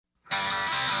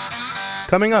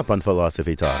Coming up on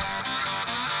Philosophy Talk.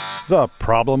 The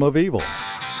problem of evil.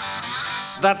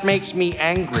 That makes me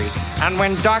angry. And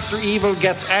when Dr. Evil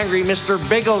gets angry, Mr.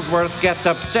 Bigglesworth gets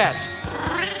upset.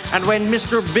 And when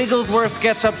Mr. Bigglesworth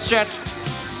gets upset,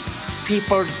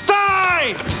 people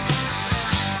die!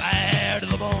 Fire to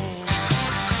the bone.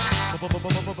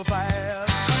 Fire. Fire.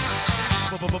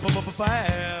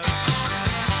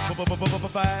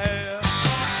 Fire.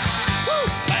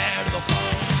 Fire to the bone.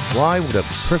 Why would a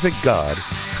perfect God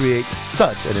create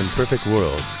such an imperfect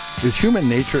world? Is human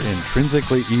nature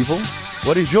intrinsically evil?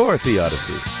 What is your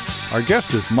theodicy? Our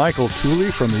guest is Michael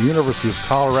Tooley from the University of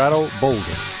Colorado, Boulder.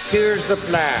 Here's the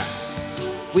plan.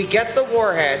 We get the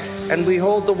warhead and we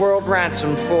hold the world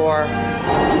ransom for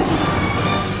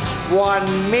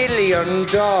 $1 million.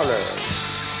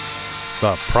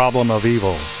 The problem of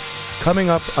evil. Coming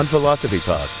up on Philosophy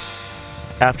Talk.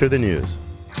 After the news.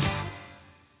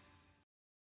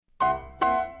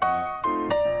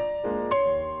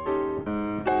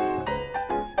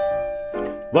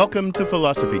 Welcome to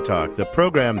Philosophy Talk, the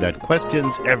program that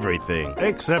questions everything.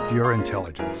 Except your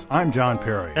intelligence. I'm John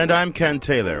Perry. And I'm Ken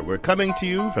Taylor. We're coming to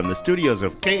you from the studios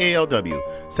of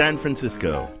KALW, San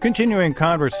Francisco. Continuing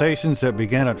conversations that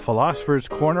began at Philosopher's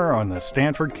Corner on the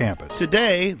Stanford campus.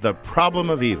 Today, the problem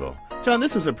of evil. John,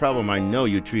 this is a problem I know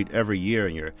you treat every year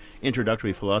in your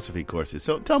introductory philosophy courses,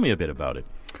 so tell me a bit about it.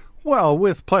 Well,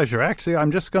 with pleasure. Actually,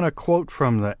 I'm just going to quote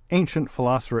from the ancient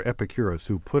philosopher Epicurus,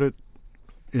 who put it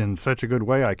in such a good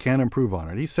way I can't improve on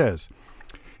it. He says,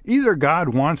 either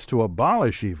God wants to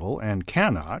abolish evil and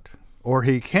cannot, or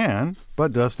he can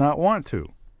but does not want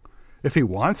to. If he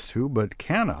wants to but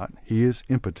cannot, he is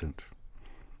impotent.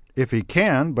 If he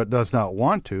can but does not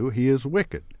want to, he is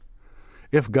wicked.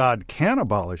 If God can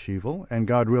abolish evil, and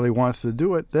God really wants to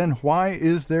do it, then why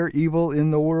is there evil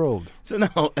in the world? So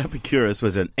now, Epicurus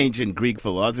was an ancient Greek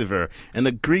philosopher, and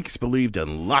the Greeks believed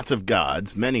in lots of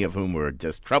gods, many of whom were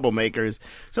just troublemakers.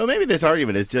 So maybe this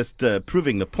argument is just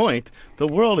proving the point. The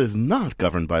world is not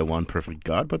governed by one perfect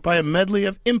God, but by a medley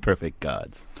of imperfect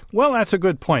gods. Well, that's a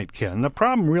good point, Ken. The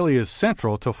problem really is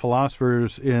central to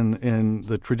philosophers in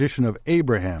the tradition of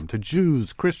Abraham, to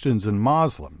Jews, Christians, and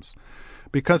Muslims.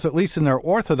 Because at least in their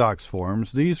orthodox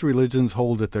forms, these religions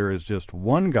hold that there is just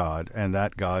one God, and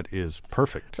that God is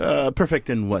perfect. Perfect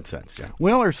in what sense? Yeah.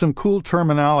 Well, there's some cool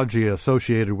terminology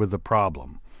associated with the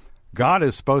problem. God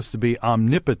is supposed to be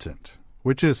omnipotent,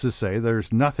 which is to say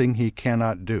there's nothing he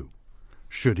cannot do,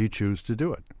 should he choose to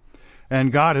do it.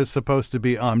 And God is supposed to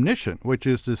be omniscient, which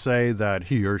is to say that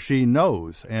he or she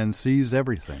knows and sees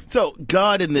everything. So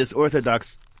God in this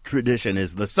orthodox tradition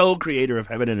is the sole creator of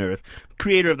heaven and earth,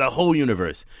 creator of the whole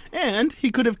universe. And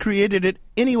he could have created it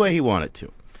any way he wanted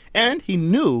to. And he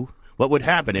knew what would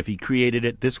happen if he created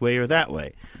it this way or that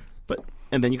way.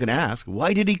 And then you can ask,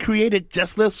 why did he create it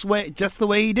just this way, just the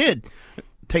way he did?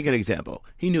 Take an example.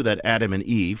 He knew that Adam and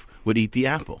Eve would eat the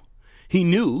apple. He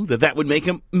knew that that would make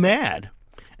him mad.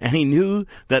 And he knew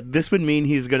that this would mean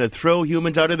he's going to throw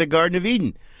humans out of the Garden of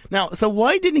Eden. Now, so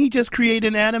why didn't he just create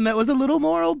an Adam that was a little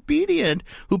more obedient,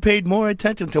 who paid more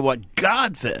attention to what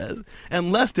God says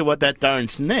and less to what that darn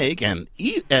snake and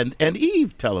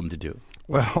Eve tell him to do?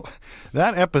 Well,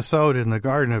 that episode in the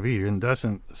Garden of Eden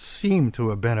doesn't seem to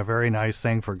have been a very nice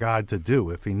thing for God to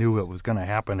do if he knew it was going to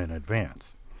happen in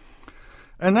advance.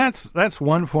 And that's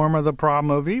one form of the problem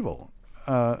of evil.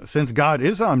 Since God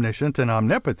is omniscient and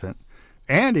omnipotent,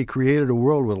 and he created a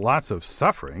world with lots of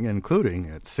suffering, including,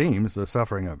 it seems, the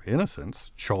suffering of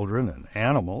innocents, children and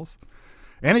animals,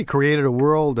 and he created a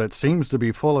world that seems to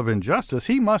be full of injustice,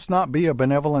 he must not be a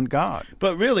benevolent God.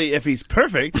 But really, if he's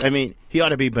perfect, I mean, he ought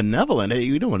to be benevolent.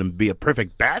 You don't want him to be a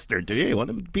perfect bastard, do you? You want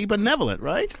him to be benevolent,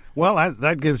 right? Well,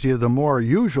 that gives you the more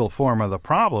usual form of the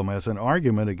problem as an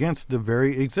argument against the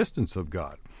very existence of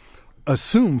God.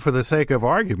 Assume for the sake of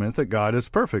argument that God is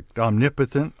perfect,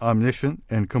 omnipotent, omniscient,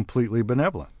 and completely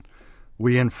benevolent.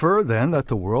 We infer then that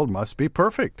the world must be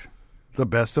perfect, the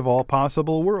best of all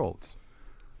possible worlds.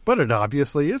 But it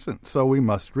obviously isn't, so we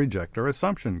must reject our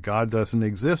assumption. God doesn't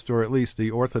exist, or at least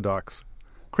the Orthodox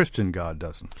Christian God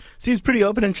doesn't. Seems pretty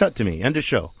open and shut to me, end of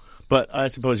show. But I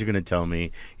suppose you're going to tell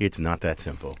me it's not that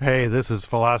simple. Hey, this is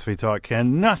Philosophy Talk,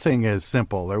 Ken. Nothing is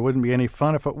simple. There wouldn't be any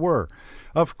fun if it were.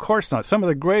 Of course not. Some of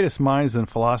the greatest minds in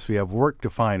philosophy have worked to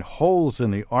find holes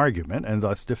in the argument and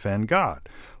thus defend God.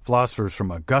 Philosophers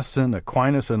from Augustine,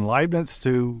 Aquinas, and Leibniz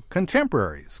to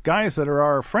contemporaries, guys that are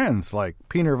our friends like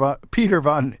Peter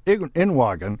von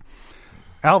Inwagen,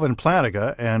 Alvin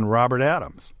Plantinga, and Robert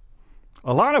Adams.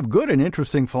 A lot of good and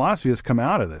interesting philosophy has come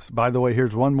out of this. By the way,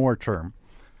 here's one more term.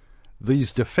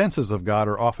 These defenses of God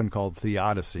are often called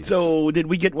theodicies. So did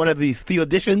we get one of these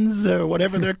theodicians or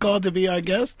whatever they're called to be our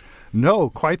guest? No,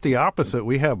 quite the opposite.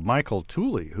 We have Michael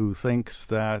Tooley, who thinks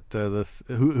that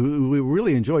who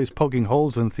really enjoys poking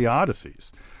holes in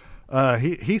theodicies.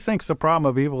 He thinks the problem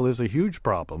of evil is a huge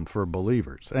problem for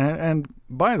believers. And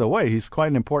by the way, he's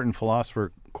quite an important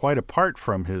philosopher, quite apart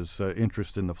from his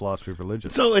interest in the philosophy of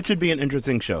religion. So it should be an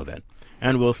interesting show then.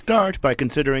 And we'll start by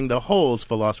considering the holes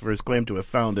philosophers claim to have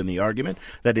found in the argument,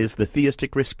 that is, the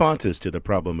theistic responses to the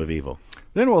problem of evil.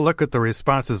 Then we'll look at the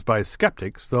responses by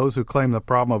skeptics, those who claim the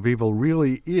problem of evil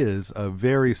really is a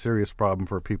very serious problem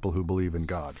for people who believe in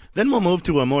God. Then we'll move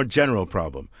to a more general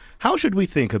problem. How should we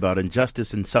think about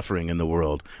injustice and suffering in the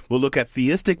world? We'll look at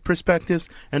theistic perspectives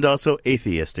and also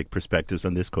atheistic perspectives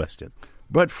on this question.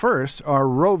 But first, our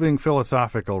roving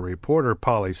philosophical reporter,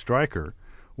 Polly Stryker,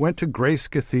 went to Grace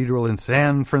Cathedral in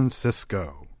San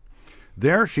Francisco.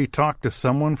 There she talked to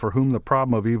someone for whom the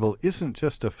problem of evil isn't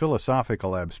just a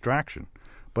philosophical abstraction,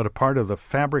 but a part of the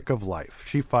fabric of life.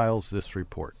 She files this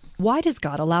report. Why does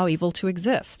God allow evil to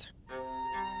exist?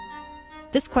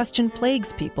 This question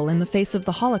plagues people in the face of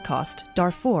the Holocaust,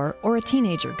 Darfur, or a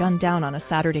teenager gunned down on a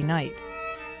Saturday night.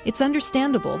 It's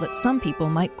understandable that some people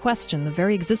might question the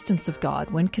very existence of God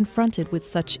when confronted with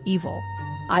such evil.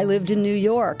 I lived in New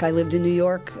York. I lived in New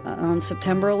York on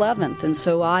September 11th, and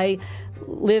so I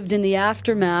lived in the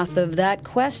aftermath of that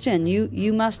question.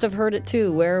 You must have heard it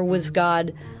too. Where was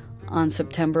God on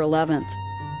September 11th?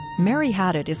 Mary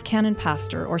Haddad is canon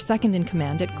pastor or second in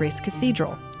command at Grace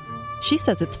Cathedral. She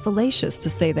says it's fallacious to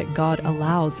say that God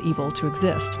allows evil to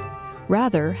exist.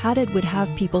 Rather, Haddad would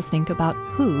have people think about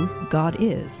who God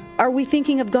is. Are we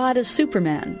thinking of God as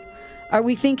Superman? Are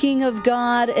we thinking of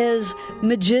God as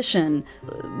magician,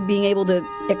 being able to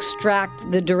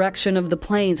extract the direction of the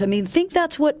planes? I mean, think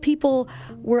that's what people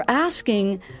were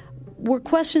asking, were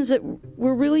questions that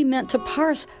were really meant to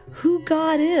parse who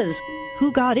God is.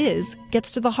 Who God is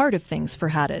gets to the heart of things for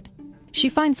Haddad. She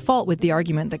finds fault with the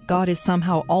argument that God is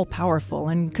somehow all-powerful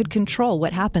and could control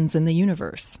what happens in the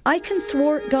universe. I can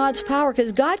thwart God's power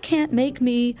because God can't make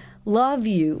me love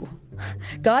you.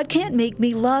 God can't make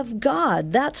me love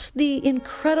God. That's the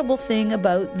incredible thing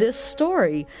about this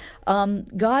story.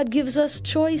 God gives us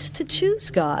choice to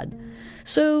choose God.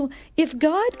 So if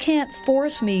God can't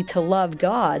force me to love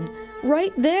God,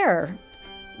 right there,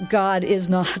 God is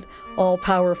not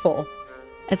all-powerful.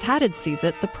 As Haddad sees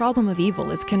it, the problem of evil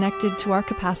is connected to our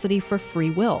capacity for free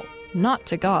will, not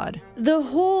to God. The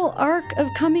whole arc of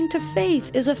coming to faith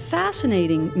is a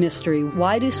fascinating mystery.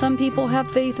 Why do some people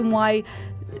have faith and why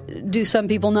do some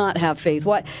people not have faith?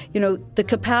 Why, the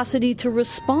capacity to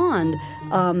respond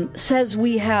says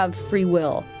we have free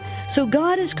will. So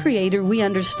God as creator, we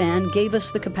understand, gave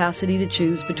us the capacity to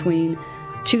choose between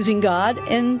choosing God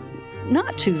and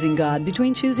not choosing God,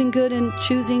 between choosing good and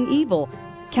choosing evil.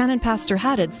 Canon Pastor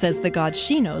Haddad says the God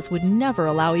she knows would never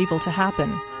allow evil to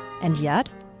happen. And yet,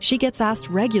 she gets asked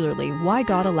regularly why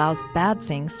God allows bad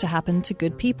things to happen to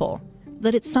good people,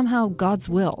 that it's somehow God's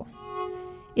will.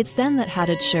 It's then that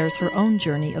Haddad shares her own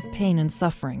journey of pain and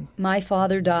suffering. My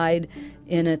father died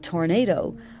in a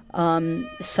tornado.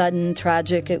 Sudden,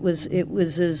 tragic. It was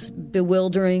as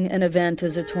bewildering an event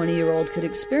as a 20-year-old could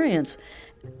experience.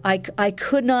 I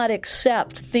could not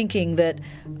accept thinking that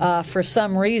for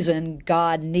some reason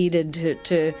God needed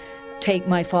to take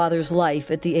my father's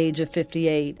life at the age of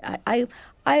 58.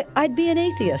 I'd be an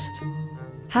atheist.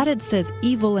 Haddad says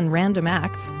evil and random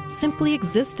acts simply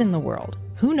exist in the world.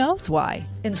 Who knows why?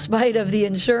 In spite of the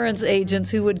insurance agents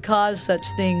who would cause such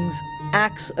things,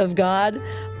 acts of God,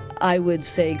 I would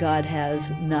say God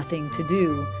has nothing to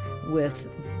do with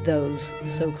those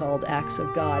so-called acts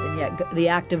of God. And yet the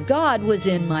act of God was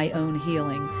in my own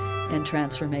healing and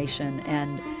transformation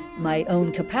and my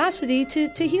own capacity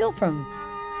to heal from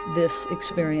this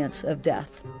experience of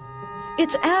death.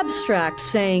 It's abstract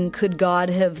saying, could God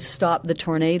have stopped the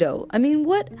tornado? I mean,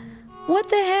 what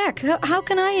the heck? How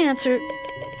can I answer?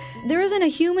 There isn't a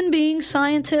human being,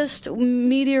 scientist,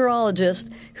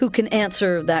 meteorologist who can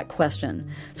answer that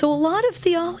question. So a lot of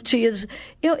theology is,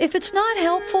 if it's not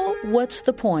helpful, what's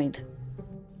the point?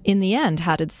 In the end,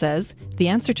 Haddad says, the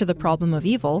answer to the problem of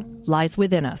evil lies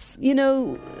within us.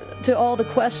 To all the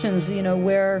questions,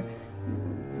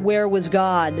 where was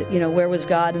God? Where was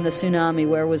God in the tsunami?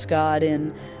 Where was God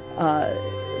in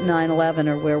 9/11?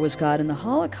 Or where was God in the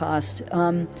Holocaust?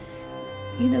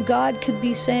 God could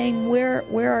be saying, where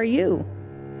are you?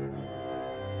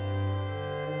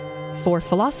 For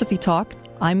Philosophy Talk,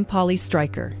 I'm Polly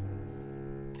Stryker.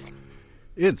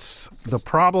 It's The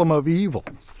Problem of Evil.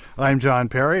 I'm John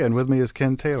Perry, and with me is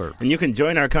Ken Taylor. And you can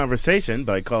join our conversation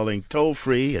by calling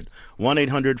toll-free at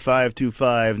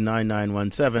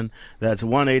 1-800-525-9917. That's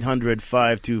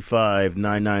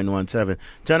 1-800-525-9917.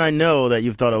 John, I know that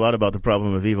you've thought a lot about the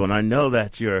problem of evil, and I know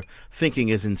that your thinking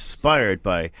is inspired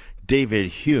by David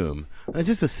Hume.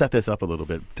 Just to set this up a little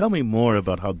bit, tell me more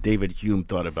about how David Hume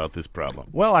thought about this problem.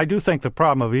 Well, I do think the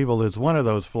problem of evil is one of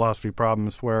those philosophy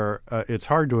problems where it's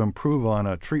hard to improve on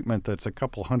a treatment that's a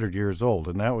couple hundred years old,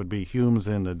 and that would be Hume's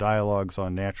in the Dialogues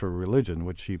on Natural Religion,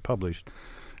 which he published.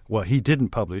 Well, he didn't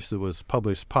publish. It was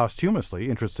published posthumously,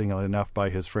 interestingly enough, by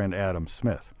his friend Adam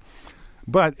Smith.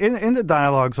 But in the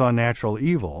Dialogues on Natural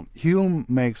Evil, Hume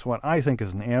makes what I think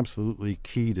is an absolutely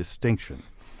key distinction,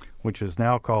 which is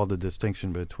now called the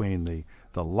distinction between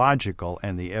the logical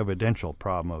and the evidential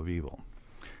problem of evil.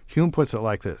 Hume puts it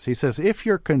like this. He says, if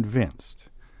you're convinced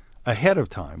ahead of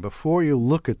time, before you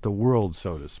look at the world,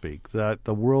 so to speak, that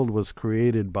the world was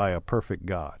created by a perfect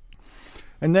God,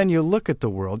 and then you look at the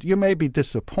world, you may be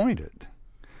disappointed,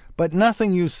 but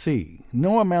nothing you see,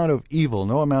 no amount of evil,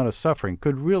 no amount of suffering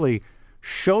could really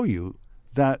show you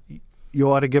that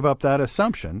you ought to give up that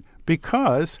assumption,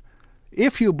 because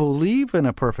if you believe in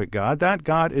a perfect God, that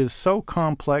God is so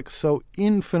complex, so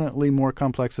infinitely more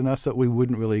complex than us that we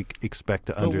wouldn't really expect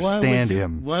to understand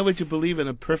him. Why would you believe in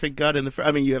a perfect God in the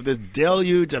I mean, you have this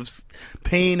deluge of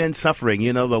pain and suffering,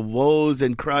 the woes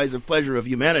and cries of pleasure of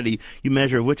humanity. You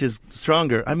measure which is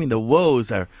stronger. I mean, the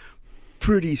woes are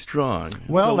pretty strong.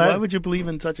 Well, so why would you believe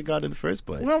in such a God in the first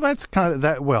place? Well, that's kind of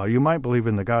that. Well, you might believe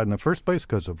in the God in the first place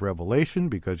because of revelation,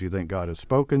 because you think God has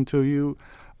spoken to you,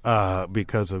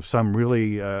 because of some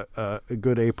really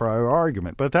good a priori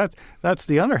argument. But that's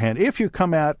the other hand. If you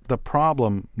come at the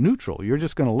problem neutral, you're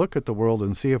just going to look at the world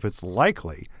and see if it's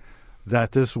likely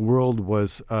that this world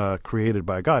was created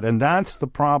by God. And that's the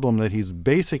problem that he's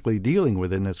basically dealing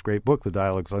with in this great book, The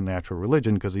Dialogues on Natural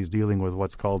Religion, because he's dealing with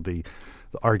what's called the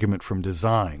argument from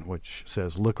design, which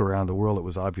says, look around the world, it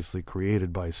was obviously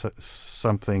created by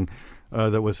something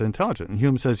that was intelligent. And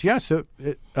Hume says, yes,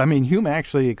 Hume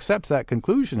actually accepts that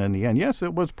conclusion in the end. Yes,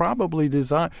 it was probably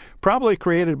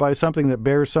created by something that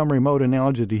bears some remote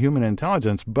analogy to human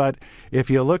intelligence, but if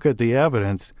you look at the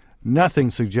evidence,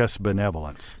 nothing suggests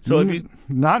benevolence. So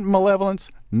not malevolence,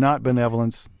 not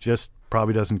benevolence, just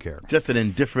probably doesn't care. Just an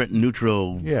indifferent,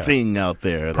 neutral thing out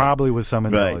there. Probably with some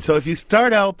intelligence. Right. So if you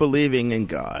start out believing in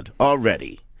God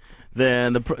already,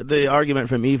 then the argument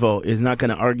from evil is not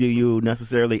going to argue you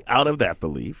necessarily out of that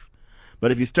belief.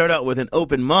 But if you start out with an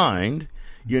open mind,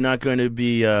 you're not going to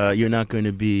be argued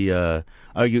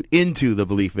into the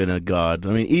belief in a God. I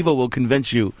mean, evil will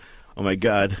convince you, oh my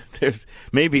God, there's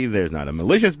not a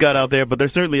malicious God out there, but there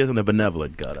certainly isn't a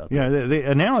benevolent God out there. Yeah, the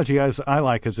analogy I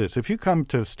like is this: if you come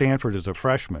to Stanford as a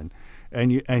freshman,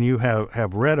 and you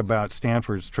have read about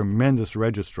Stanford's tremendous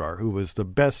registrar, who was the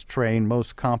best trained,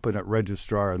 most competent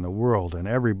registrar in the world, and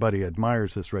everybody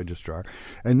admires this registrar.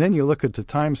 And then you look at the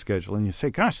time schedule and you say,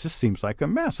 gosh, this seems like a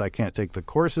mess. I can't take the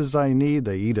courses I need.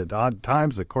 They eat at odd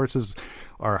times. The courses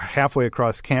are halfway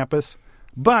across campus.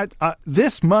 But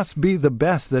this must be the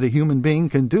best that a human being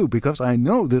can do, because I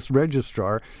know this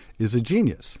registrar is a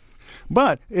genius.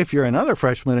 But if you're another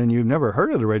freshman and you've never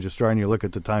heard of the registrar and you look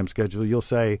at the time schedule, you'll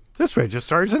say, this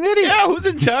registrar's an idiot. Yeah, who's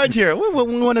in charge here? We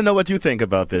want to know what you think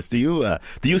about this. Do you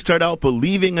start out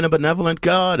believing in a benevolent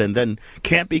God and then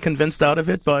can't be convinced out of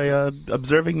it by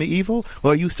observing the evil?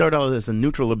 Or you start out as a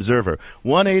neutral observer?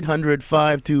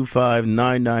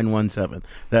 1-800-525-9917.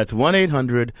 That's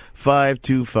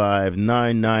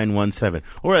 1-800-525-9917.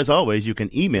 Or as always, you can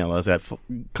email us at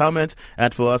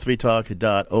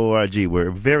comments@philosophytalk.org.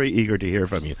 We're very eager to hear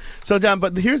from you. So, John,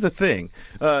 but here's the thing.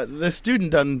 The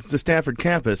student on the Stanford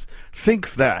campus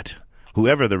thinks that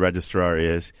whoever the registrar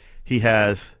is, it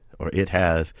has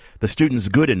the student's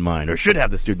good in mind, or should have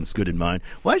the student's good in mind.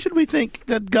 Why should we think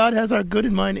that God has our good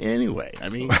in mind anyway? I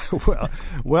mean,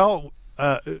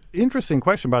 interesting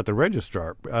question about the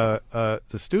registrar. The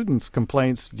students'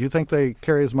 complaints, do you think they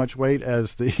carry as much weight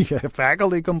as the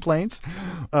faculty complaints?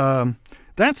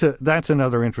 That's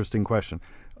another interesting question.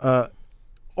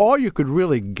 All you could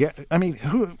really get,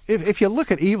 if you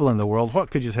look at evil in the world,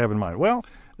 what could you have in mind? Well,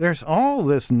 there's all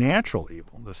this natural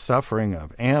evil, the suffering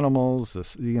of animals. It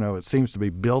seems to be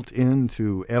built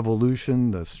into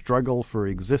evolution, the struggle for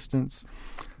existence.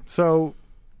 So,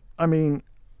 a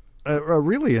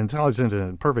really intelligent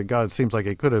and perfect God seems like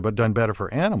it could have done better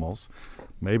for animals.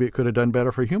 Maybe it could have done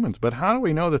better for humans. But how do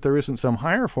we know that there isn't some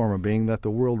higher form of being that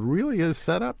the world really is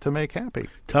set up to make happy?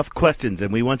 Tough questions,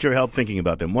 and we want your help thinking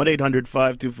about them.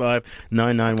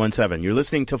 1-800-525-9917. You're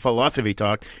listening to Philosophy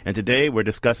Talk, and today we're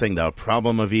discussing the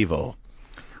problem of evil.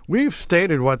 We've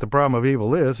stated what the problem of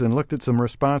evil is and looked at some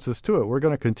responses to it. We're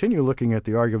going to continue looking at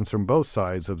the arguments from both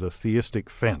sides of the theistic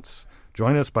fence.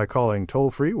 Join us by calling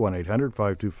toll-free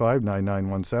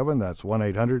 1-800-525-9917. That's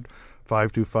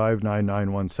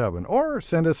 1-800-525-9917. Or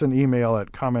send us an email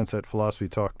at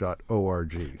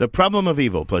comments@philosophytalk.org. The problem of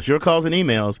evil, plus your calls and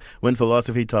emails when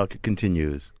Philosophy Talk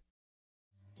continues.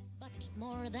 But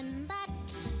more than that,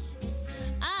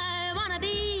 I wanna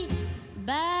be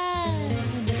bad.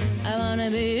 I wanna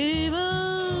be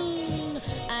evil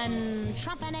and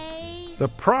trump an A. The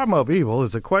problem of evil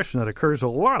is a question that occurs to a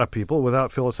lot of people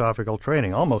without philosophical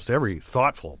training. Almost every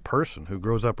thoughtful person who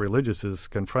grows up religious is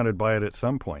confronted by it at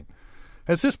some point.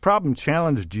 Has this problem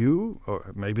challenged you,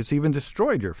 or maybe it's even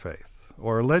destroyed your faith,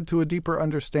 or led to a deeper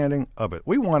understanding of it?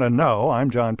 We want to know.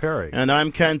 I'm John Perry. And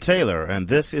I'm Ken Taylor, and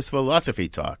this is Philosophy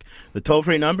Talk. The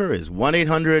toll-free number is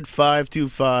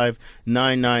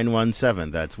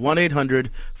 1-800-525-9917. That's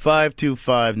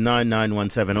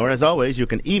 1-800-525-9917. Or, as always, you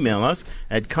can email us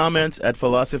at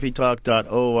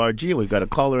comments@philosophytalk.org. We've got a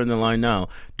caller in the line now,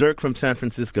 Dirk from San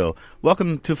Francisco.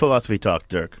 Welcome to Philosophy Talk,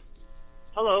 Dirk.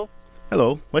 Hello.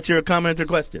 Hello. What's your comment or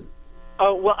question?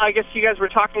 Oh, well, I guess you guys were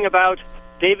talking about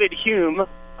David Hume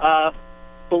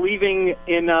believing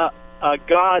in a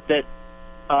God that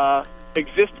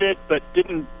existed but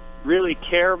didn't really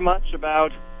care much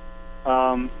about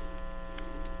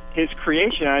his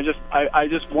creation. I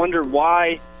just wonder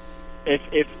why,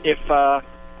 if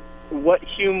what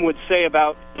Hume would say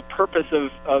about the purpose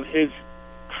of his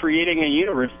creating a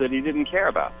universe that he didn't care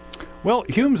about. Well,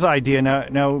 Hume's idea,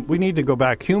 now we need to go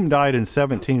back. Hume died in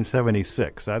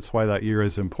 1776. That's why that year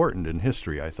is important in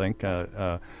history, I think.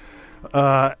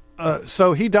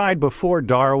 So he died before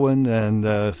Darwin and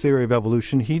the theory of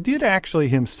evolution. He did actually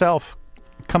himself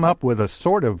come up with a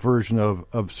sort of version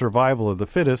of survival of the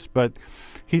fittest, but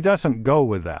he doesn't go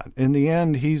with that. In the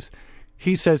end, he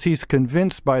says he's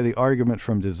convinced by the argument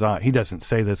from design. He doesn't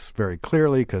say this very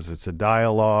clearly because it's a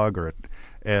dialogue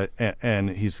and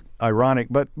he's ironic,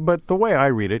 but the way I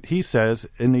read it, he says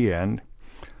in the end,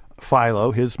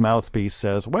 Philo, his mouthpiece,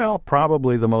 says, well,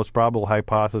 probably the most probable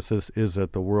hypothesis is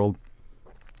that the world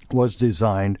was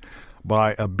designed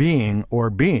by a being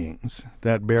or beings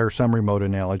that bear some remote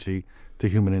analogy to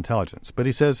human intelligence. But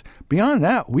he says, beyond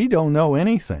that, we don't know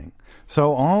anything.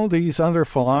 So all these other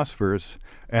philosophers,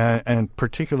 and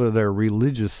particularly their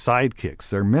religious sidekicks,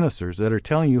 their ministers, that are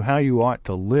telling you how you ought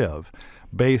to live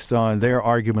based on their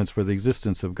arguments for the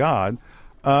existence of God,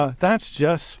 that's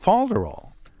just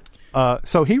falderall.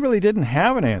 So he really didn't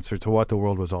have an answer to what the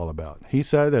world was all about. He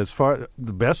said, the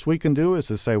best we can do is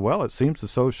to say, well, it seems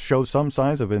to show some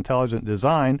signs of intelligent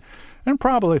design, and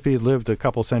probably if he had lived a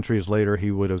couple centuries later,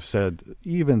 he would have said,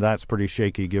 even that's pretty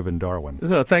shaky given Darwin.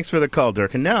 So, thanks for the call,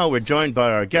 Dirk. And now we're joined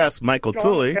by our guest, Michael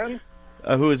Tooley,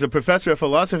 who is a professor of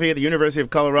philosophy at the University of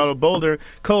Colorado Boulder,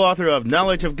 co-author of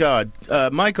Knowledge of God.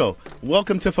 Michael,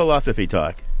 welcome to Philosophy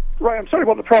Talk. Right, I'm sorry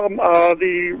about the problem.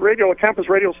 The campus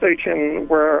radio station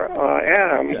where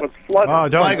I am was flooded. Oh,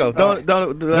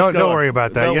 don't worry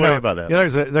about that. Don't worry about that.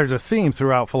 There's a theme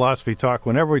throughout Philosophy Talk.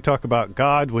 Whenever we talk about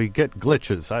God, we get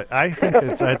glitches. I think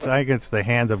it's the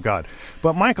hand of God.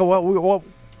 But Michael,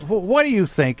 what do you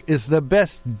think is the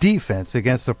best defense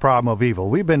against the problem of evil?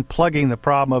 We've been plugging the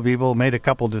problem of evil, made a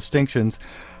couple distinctions,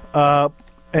 and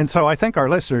so I think our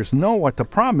listeners know what the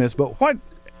problem is. But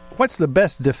what's the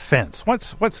best defense?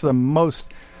 What's the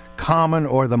most common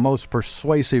or the most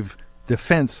persuasive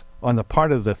defense on the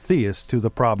part of the theist to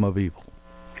the problem of evil?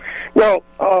 Well,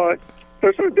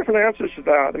 there's sort of different answers to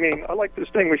that. I mean, I like to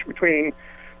distinguish between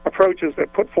approaches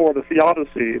that put forward a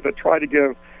theodicy, that try to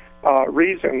give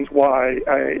reasons why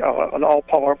an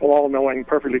all-powerful, all-knowing,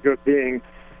 perfectly good being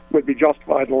would be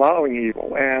justified in allowing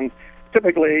evil. And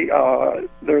typically,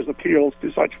 there's appeals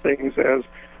to such things as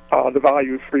the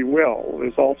value of free will.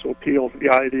 There's also appeal to the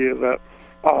idea that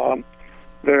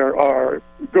there are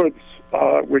goods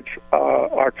which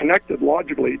are connected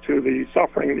logically to the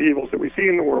suffering and the evils that we see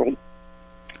in the world,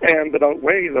 and that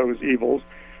outweigh those evils,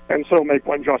 and so make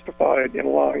one justified in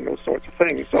allowing those sorts of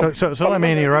things. So let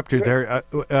me interrupt you there.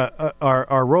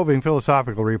 Our roving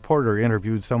philosophical reporter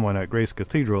interviewed someone at Grace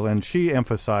Cathedral, and she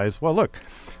emphasized, well, look,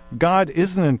 God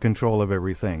isn't in control of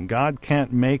everything. God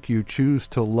can't make you choose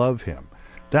to love him.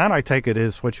 That, I take it,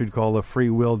 is what you'd call a free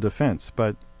will defense.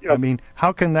 But, I mean,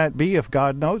 how can that be if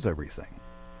God knows everything?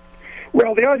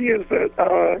 Well, the idea is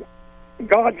that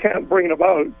God can't bring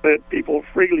about that people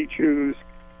freely choose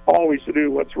always to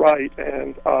do what's right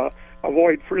and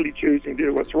avoid freely choosing to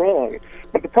do what's wrong.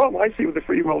 But the problem I see with the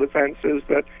free will defense is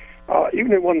that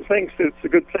even if one thinks it's a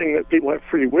good thing that people have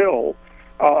free will,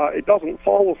 it doesn't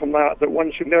follow from that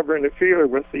one should never interfere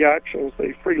with the actions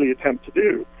they freely attempt to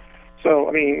do. So,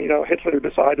 I mean, Hitler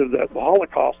decided that the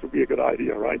Holocaust would be a good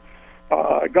idea, right?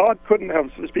 God couldn't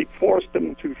have, so to speak, forced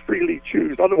him to freely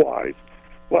choose otherwise,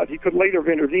 but he could later have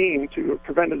intervened to have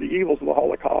prevented the evils of the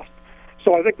Holocaust.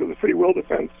 So I think that the free will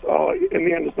defense, in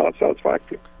the end, is not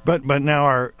satisfactory. But now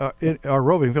our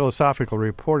roving philosophical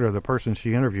reporter, the person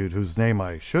she interviewed, whose name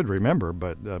I should remember,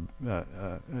 but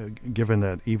given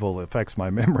that evil affects my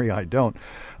memory, I don't,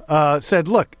 said,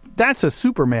 look, that's a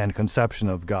Superman conception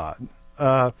of God.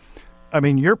 I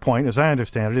mean, your point, as I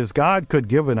understand it, is God could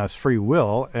give us free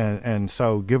will, and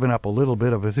so giving up a little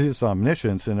bit of his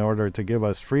omniscience in order to give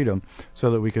us freedom so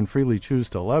that we can freely choose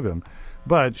to love him.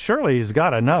 But surely he's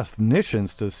got enough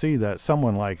omniscience to see that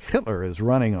someone like Hitler is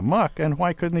running amok, and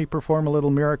why couldn't he perform a little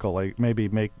miracle, like maybe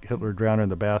make Hitler drown in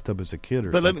the bathtub as a kid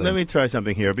or something? But let me try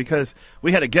something here, because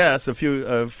we had a guest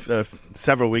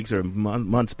several weeks or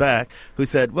months back who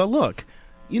said, well, look,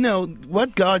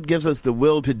 what God gives us the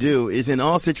will to do is in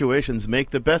all situations make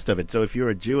the best of it. So if you're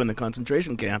a Jew in the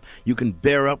concentration camp, you can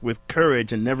bear up with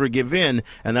courage and never give in,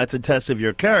 and that's a test of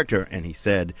your character. And he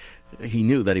said, he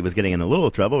knew that he was getting in a little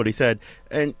trouble, but he said,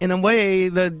 and in a way,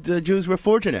 the Jews were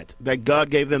fortunate that God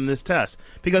gave them this test.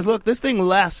 Because, look, this thing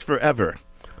lasts forever.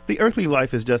 The earthly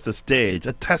life is just a stage,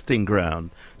 a testing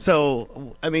ground.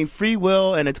 So, I mean, free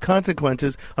will and its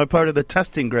consequences are part of the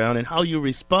testing ground, and how you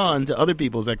respond to other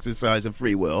people's exercise of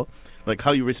free will, like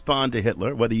how you respond to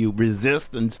Hitler, whether you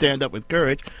resist and stand up with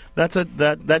courage,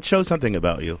 that shows something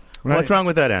about you. Right. What's wrong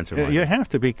with that answer, Mike? You have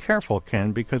to be careful,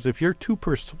 Ken, because if you're too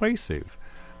persuasive,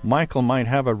 Michael might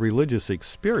have a religious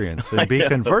experience and be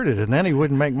converted, and then he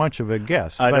wouldn't make much of a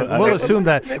guess. But we'll assume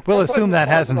that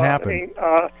hasn't happened.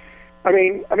 I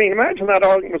mean, imagine that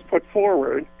argument was put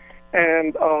forward,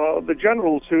 and the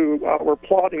generals who were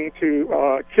plotting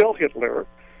to kill Hitler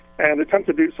and attempt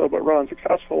to do so but were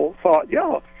unsuccessful thought,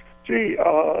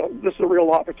 this is a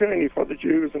real opportunity for the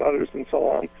Jews and others and so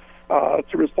on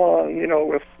to respond,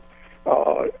 with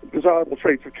desirable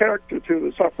traits of character to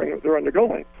the suffering that they're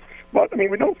undergoing. But, I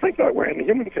mean, we don't think that way in the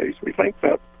human case. We think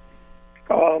that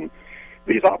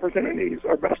these opportunities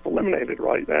are best eliminated,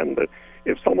 right? And that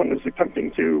if someone is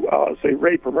attempting to, say,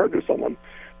 rape or murder someone,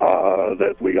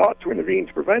 that we ought to intervene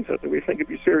to prevent it, that we think it'd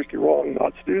be seriously wrong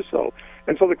not to do so.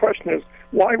 And so the question is,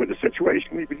 why would the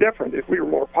situation be different if we were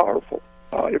more powerful?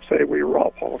 If, say, we were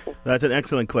all powerful? That's an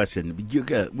excellent question.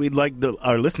 We'd like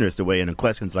our listeners to weigh in on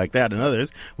questions like that and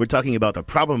others. We're talking about the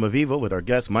problem of evil with our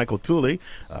guest, Michael Tooley.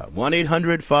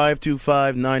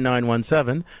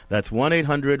 1-800-525-9917. That's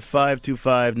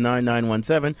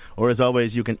 1-800-525-9917. Or, as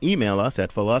always, you can email us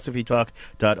at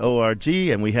philosophytalk.org.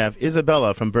 And we have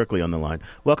Isabella from Berkeley on the line.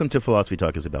 Welcome to Philosophy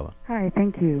Talk, Isabella. Hi,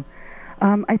 thank you.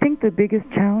 I think the biggest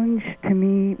challenge to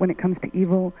me when it comes to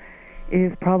evil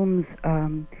is problems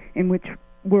in which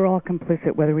we're all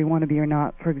complicit, whether we want to be or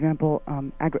not. For example,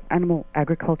 animal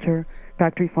agriculture,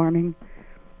 factory farming.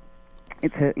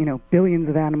 It's billions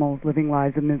of animals living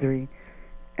lives of misery,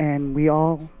 and we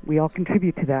all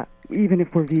contribute to that, even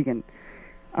if we're vegan.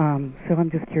 So I'm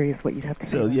just curious what you'd have to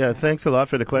say. So, thanks a lot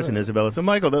for the question, Isabella. So,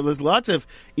 Michael, there's lots of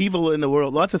evil in the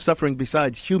world, lots of suffering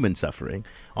besides human suffering,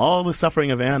 all the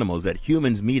suffering of animals that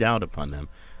humans mete out upon them.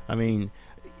 I mean,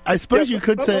 I suppose you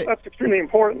could say that's extremely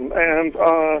important, and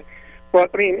but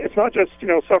I mean, it's not just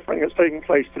suffering that's taking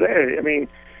place today. I mean,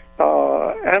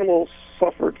 animals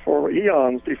suffered for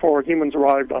eons before humans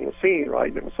arrived on the scene,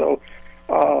 right? And so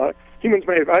humans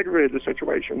may have aggravated the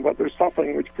situation, but there's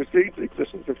something which precedes the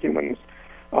existence of humans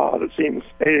that seems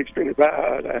A, extremely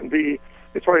bad, and B,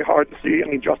 it's very hard to see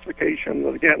any justification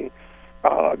that, again,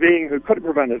 being who could have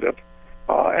prevented it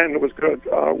and it was good,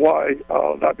 why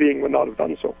that being would not have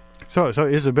done so. So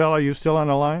Isabella, are you still on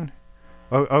the line?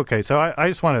 Oh, okay, so I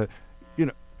just want to,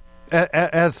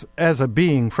 as a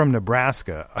being from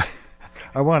Nebraska,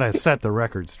 I want to set the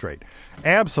record straight.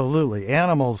 Absolutely,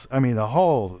 animals, I mean, the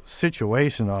whole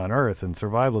situation on Earth and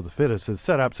survival of the fittest is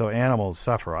set up so animals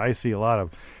suffer. I see a lot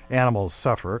of animals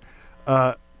suffer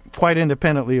quite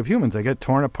independently of humans. They get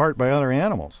torn apart by other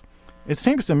animals. It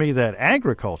seems to me that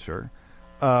agriculture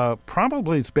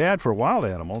probably is bad for wild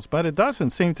animals, but it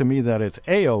doesn't seem to me that it's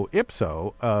eo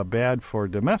ipso bad for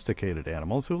domesticated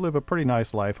animals who live a pretty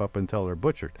nice life up until they're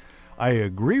butchered. I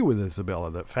agree with Isabella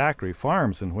that factory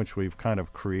farms, in which we've kind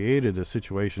of created a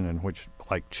situation in which,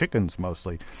 like chickens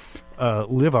mostly,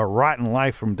 live a rotten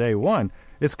life from day one.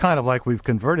 It's kind of like we've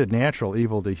converted natural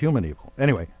evil to human evil.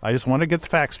 Anyway, I just want to get the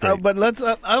facts straight. But let's.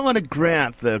 I want to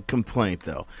grant the complaint,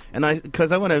 though, and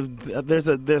because I want to. There's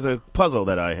a puzzle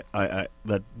that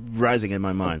that rising in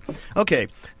my mind. Okay,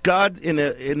 God in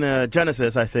the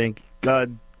Genesis, I think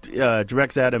God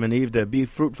directs Adam and Eve to be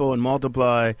fruitful and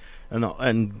multiply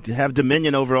and have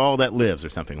dominion over all that lives, or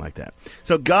something like that.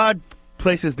 So God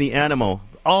places the animal,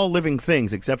 all living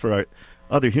things except for our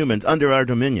other humans, under our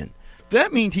dominion.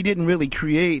 That means he didn't really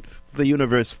create the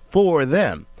universe for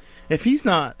them. If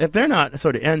they're not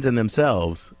sort of ends in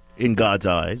themselves in God's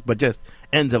eyes, but just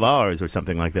ends of ours or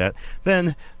something like that,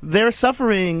 then their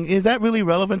suffering, is that really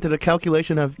relevant to the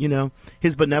calculation of,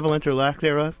 his benevolence or lack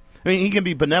thereof? I mean, he can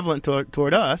be benevolent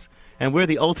toward us, and we're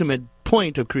the ultimate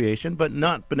point of creation, but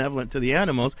not benevolent to the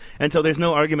animals, and so there's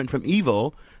no argument from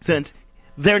evil, since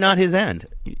they're not his end.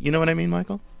 You know what I mean,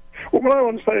 Michael? Well, what I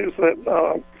want to say is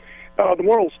that the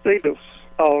moral status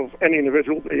of any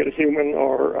individual, be it a human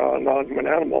or a non-human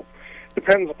animal,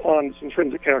 depends upon its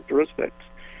intrinsic characteristics.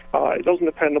 It doesn't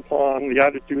depend upon the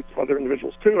attitudes of other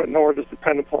individuals to it, nor does it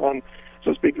depend upon,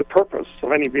 so to speak, the purpose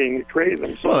of any being that created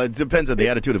them. So, well, it depends on the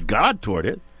attitude of God toward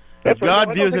it. If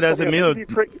God views it as a meal... If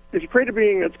you create a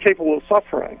being that's capable of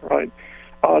suffering, right,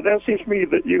 then it seems to me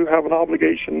that you have an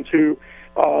obligation to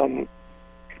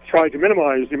try to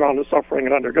minimize the amount of suffering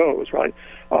it undergoes, right?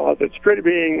 That's create a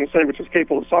being, say, which is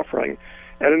capable of suffering,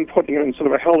 and then putting it in sort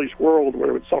of a hellish world where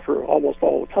it would suffer almost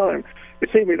all the time.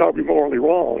 It seems to me that would be morally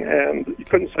wrong, and you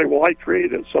couldn't say, well, I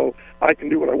created it, so I can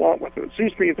do what I want with it. It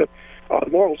seems to me that the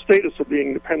moral status of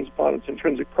being depends upon its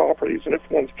intrinsic properties, and if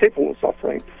one's capable of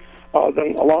suffering,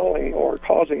 then allowing or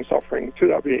causing suffering to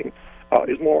that being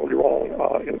is morally wrong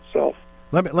in itself.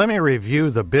 Let me review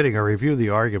the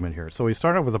argument here. So we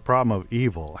start off with the problem of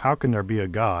evil. How can there be a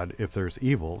God if there's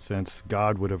evil, since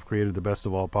God would have created the best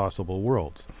of all possible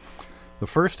worlds? The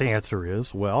first answer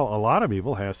is, well, a lot of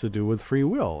evil has to do with free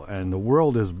will, and the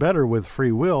world is better with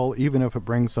free will, even if it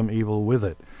brings some evil with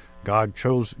it. God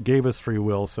gave us free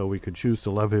will so we could choose to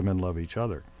love him and love each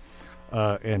other,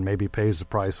 and maybe pays the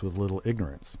price with little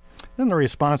ignorance. Then the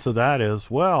response to that is,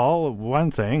 well,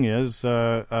 one thing is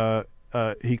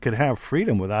he could have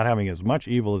freedom without having as much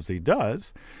evil as he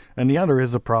does, and the other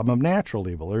is the problem of natural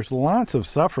evil. There's lots of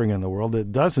suffering in the world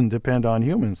that doesn't depend on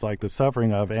humans, like the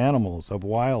suffering of animals, of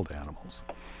wild animals.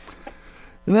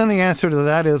 And then the answer to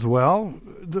that is, well,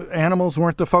 the animals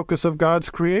weren't the focus of God's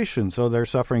creation, so their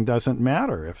suffering doesn't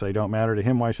matter. If they don't matter to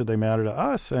him, why should they matter to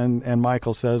us? And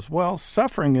Michael says, well,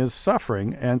 suffering is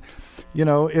suffering. And,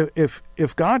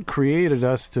 if God created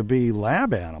us to be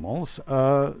lab animals,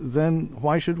 then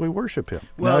why should we worship him?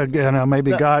 Well,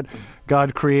 maybe God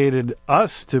created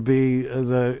us to be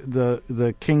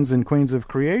the kings and queens of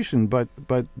creation, but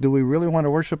do we really want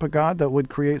to worship a God that would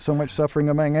create so much suffering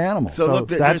among animals? So look,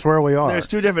 that's where we are. There's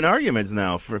two different arguments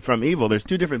now from evil. There's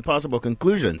two different possible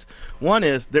conclusions. One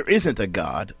is there isn't a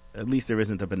God. At least there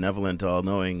isn't a benevolent,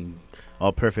 all-knowing,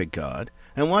 all-perfect God.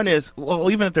 And one is, well,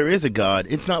 even if there is a God,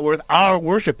 it's not worth our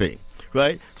worshiping,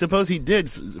 right? Suppose he did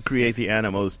create the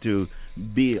animals to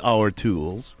be our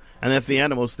tools, and if the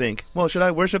animals think, well, should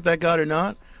I worship that God or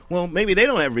not? Well, maybe they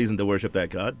don't have reason to worship that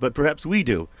God, but perhaps we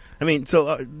do. I mean,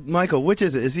 so, Michael, which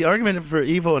is it? Is the argument for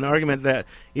evil an argument that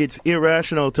it's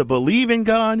irrational to believe in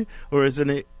God, or is it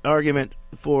an argument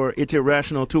for it's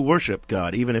irrational to worship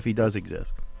God, even if he does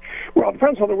exist? Well, it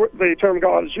depends on the term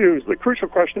God is used. The crucial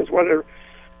question is whether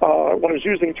one is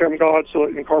using the term God so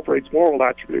it incorporates moral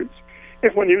attributes.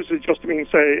 If one uses it just to mean,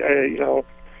 say,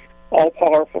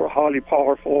 all-powerful or highly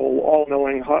powerful,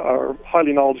 all-knowing or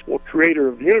highly knowledgeable creator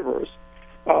of the universe,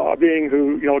 being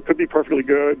who, could be perfectly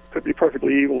good, could be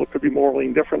perfectly evil, it could be morally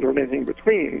indifferent, or anything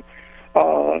between,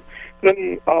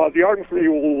 then the argument for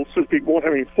evil, so to speak, won't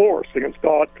have any force against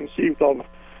God conceived of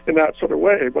in that sort of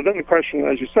way. But then the question,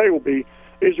 as you say, will be,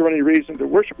 is there any reason to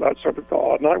worship that sort of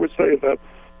God? And I would say that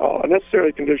a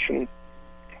necessary condition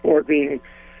for it being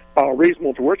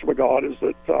reasonable to worship a God is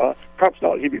that perhaps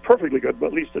not he'd be perfectly good, but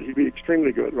at least that he'd be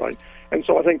extremely good, right? And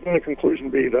so I think then the conclusion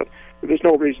would be that there's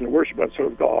no reason to worship that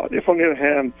sort of God. If, on the other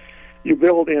hand, you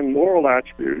build in moral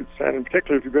attributes, and in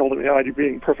particular if you build in the idea of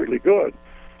being perfectly good,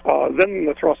 then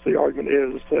the thrust of the argument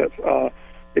is that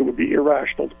it would be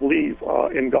irrational to believe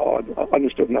in God,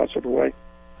 understood in that sort of way.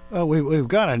 We've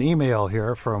got an email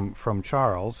here from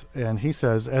Charles, and he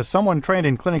says, as someone trained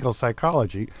in clinical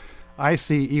psychology, I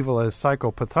see evil as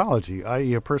psychopathology,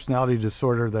 i.e. a personality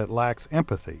disorder that lacks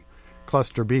empathy.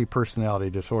 Cluster B personality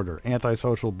disorder,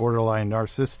 antisocial, borderline,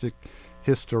 narcissistic.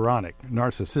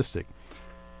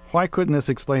 Why couldn't this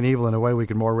explain evil in a way we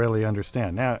can more readily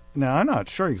understand? Now, I'm not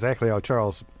sure exactly how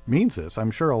Charles means this.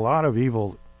 I'm sure a lot of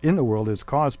evil in the world is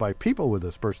caused by people with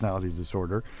this personality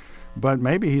disorder, but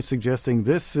maybe he's suggesting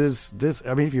this.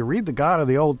 I mean, if you read the God of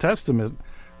the Old Testament,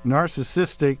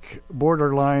 narcissistic,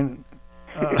 borderline,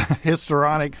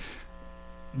 histrionic,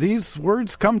 these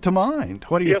words come to mind.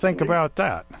 What do you think about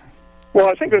that? Well,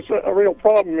 I think there's a real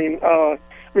problem. I mean,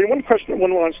 I mean, one question that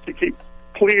one wants to keep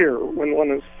clear when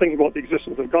one is thinking about the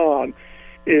existence of God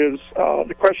is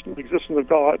the question of the existence of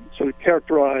God sort of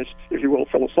characterized, if you will,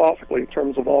 philosophically in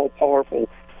terms of all-powerful,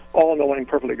 all-knowing,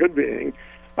 perfectly good being,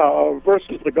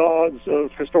 versus the gods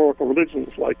of historical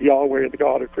religions like Yahweh, the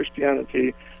God of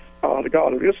Christianity, the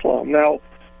God of Islam. Now,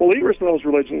 believers in those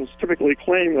religions typically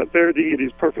claim that their deity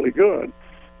is perfectly good,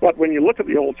 but when you look at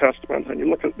the Old Testament and you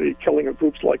look at the killing of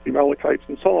groups like the Amalekites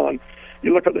and so on,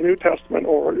 you look at the New Testament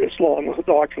or Islam with the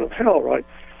doctrine of hell, right?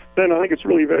 Then I think it's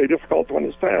really very difficult to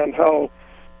understand how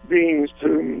beings to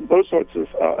whom those sorts of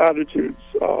attitudes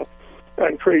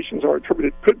and creations are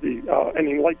attributed could be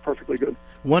anything like perfectly good.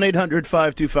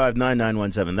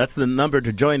 1-800-525-9917. That's the number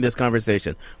to join this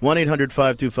conversation.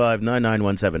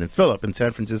 1-800-525-9917. And Philip in San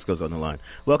Francisco's on the line.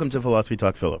 Welcome to Philosophy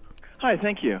Talk, Philip. Hi,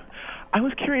 thank you. I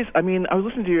was curious. I mean, I was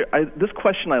listening to this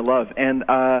question I love, and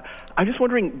I'm just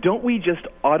wondering, don't we just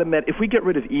if we get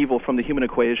rid of evil from the human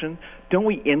equation, don't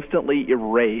we instantly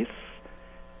erase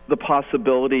the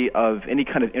possibility of any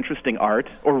kind of interesting art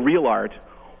or real art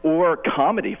or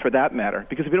comedy for that matter?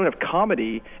 Because if you don't have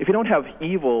comedy, if you don't have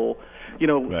evil,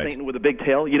 right, Satan with a big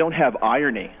tail, you don't have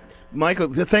irony.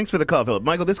 Michael, thanks for the call, Philip.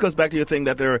 Michael, this goes back to your thing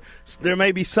that there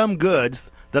may be some goods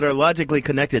that are logically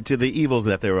connected to the evils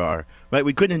that there are, right?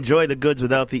 We couldn't enjoy the goods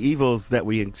without the evils that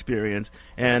we experience,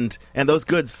 and those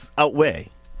goods outweigh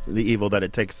the evil that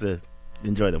it takes to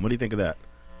enjoy them. What do you think of that?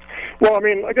 Well, I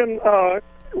mean, again,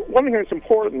 one thing that's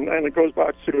important, and it goes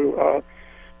back to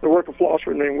the work of a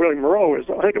philosopher named William Moreau, is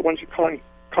I think that once you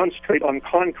concentrate on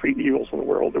concrete evils in the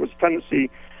world, there was a tendency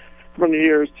from the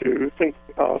years to think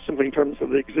simply in terms of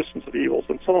the existence of evils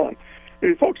and so on. If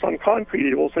you focus on concrete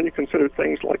evils, then you consider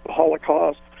things like the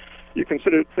Holocaust, you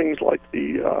consider things like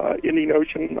the Indian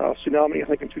Ocean tsunami, I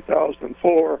think in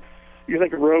 2004. You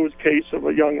think of Rose's case of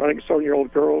a young, I think,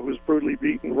 7-year-old girl who was brutally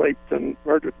beaten, raped, and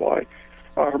murdered by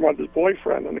her mother's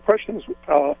boyfriend. And the question is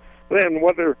then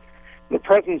whether the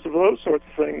presence of those sorts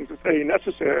of things is A,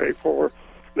 necessary for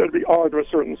there to be art of a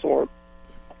certain sort,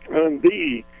 and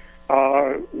B,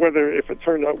 whether if it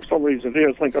turned out for some reason it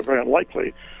is, I think that's very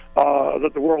unlikely,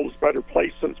 that the world is a better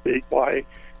place, so to speak, by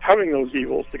having those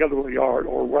evils together with the art,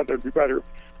 or whether it'd be better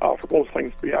for both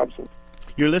things to be absent.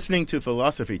 You're listening to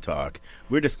Philosophy Talk.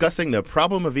 We're discussing the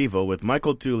problem of evil with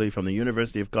Michael Tooley from the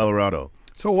University of Colorado.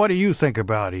 So what do you think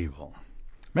about evil?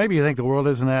 Maybe you think the world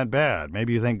isn't that bad.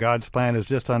 Maybe you think God's plan is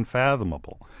just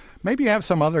unfathomable. Maybe you have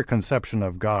some other conception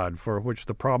of God for which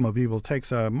the problem of evil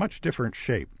takes a much different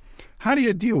shape. How do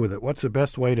you deal with it? What's the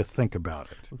best way to think about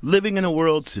it? Living in a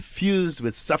world suffused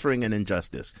with suffering and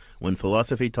injustice, when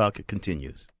Philosophy Talk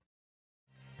continues.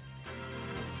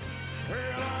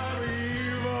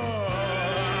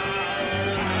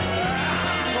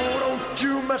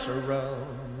 You mess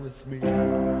around with me.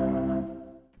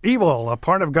 Evil, a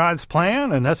part of God's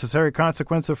plan, a necessary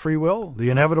consequence of free will, the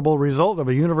inevitable result of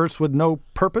a universe with no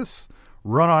purpose,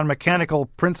 run on mechanical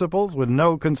principles with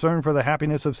no concern for the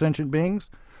happiness of sentient beings.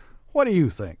 What do you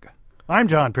think? I'm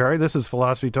John Perry. This is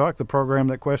Philosophy Talk, the program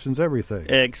that questions everything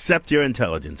except your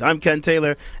intelligence. I'm Ken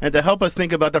Taylor, and to help us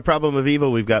think about the problem of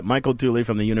evil, we've got Michael Tooley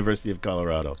from the University of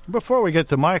Colorado. Before we get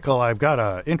to Michael, I've got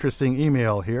an interesting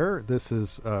email here. This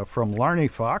is from Larney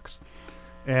Fox,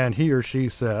 and he or she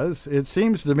says, "It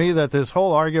seems to me that this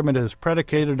whole argument is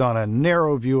predicated on a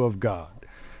narrow view of God.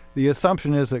 The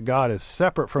assumption is that God is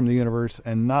separate from the universe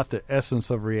and not the essence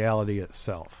of reality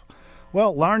itself."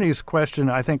 Well, Larney's question,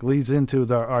 I think, leads into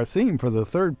our theme for the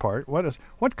third part.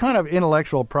 What kind of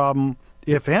intellectual problem,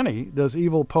 if any, does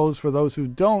evil pose for those who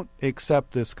don't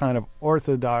accept this kind of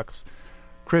orthodox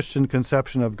Christian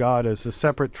conception of God as a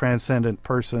separate, transcendent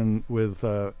person with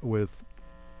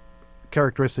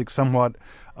characteristics somewhat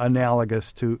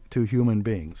analogous to human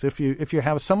beings? If you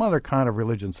have some other kind of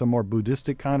religion, some more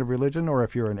Buddhistic kind of religion, or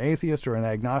if you're an atheist or an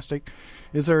agnostic,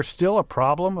 is there still a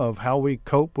problem of how we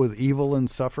cope with evil and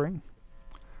suffering?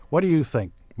 What do you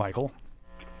think, Michael?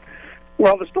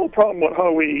 Well, there's still a problem with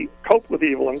how we cope with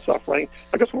evil and suffering.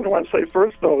 I guess what I want to say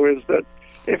first, though, is that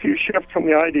if you shift from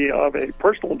the idea of a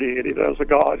personal deity that is a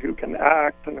God who can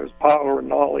act and there's power and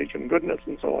knowledge and goodness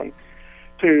and so on,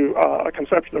 to a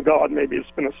conception of God, maybe it's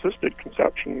been a assisted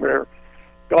conception where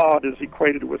God is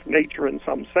equated with nature in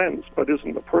some sense, but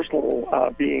isn't a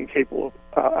personal being capable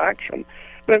of action,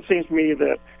 then it seems to me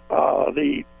that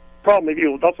the problem of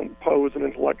evil doesn't pose an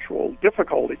intellectual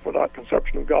difficulty for that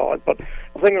conception of God. But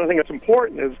the thing I think that's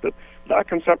important is that that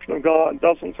conception of God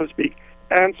doesn't, so to speak,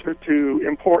 answer to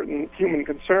important human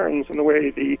concerns in the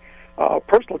way the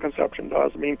personal conception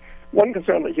does. I mean, one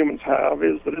concern that humans have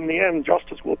is that in the end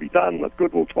justice will be done, that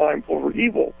good will triumph over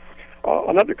evil.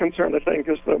 Another concern, I think,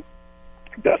 is that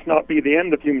death not be the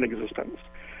end of human existence.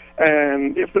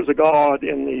 And if there's a God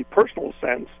in the personal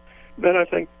sense, then I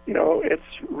think, it's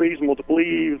reasonable to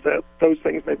believe that those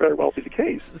things may very well be the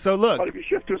case. So look, but if you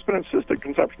shift to a spinozistic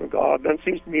conception of God, then it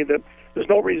seems to me that there's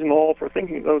no reason at all for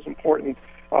thinking those important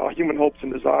human hopes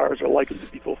and desires are likely to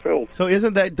be fulfilled. So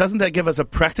doesn't that give us a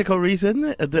practical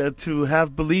reason to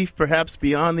have belief perhaps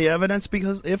beyond the evidence?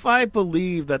 Because if I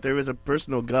believe that there is a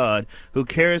personal God who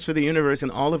cares for the universe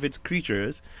and all of its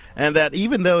creatures, and that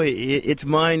even though its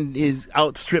mind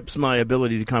outstrips my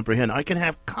ability to comprehend, I can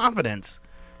have confidence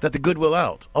that the good will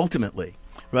out, ultimately,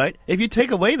 right? If you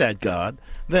take away that God,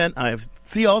 then I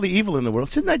see all the evil in the world.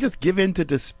 Shouldn't I just give in to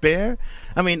despair?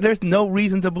 I mean, there's no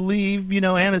reason to believe,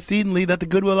 antecedently that the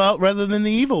good will out rather than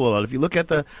the evil will out. If you look at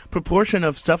the proportion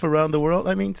of stuff around the world,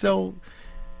 I mean, so...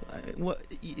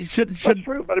 That's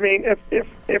true, but I mean,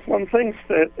 if one thinks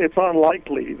that it's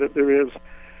unlikely that there is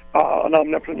an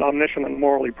omnipotent, omniscient, and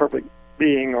morally perfect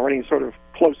being or any sort of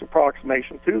close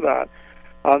approximation to that,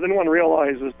 then one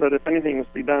realizes that if anything is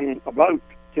to be done about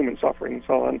human suffering and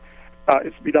so on,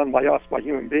 it's to be done by us, by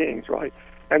human beings, right?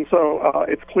 And so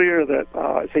it's clear that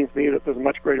it seems to me that there's a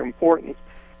much greater importance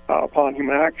upon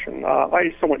human action.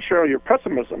 I somewhat share your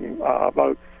pessimism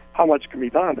about how much can be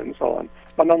done and so on,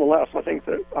 but nonetheless, I think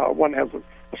that one has a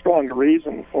stronger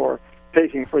reason for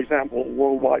taking, for example,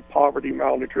 worldwide poverty,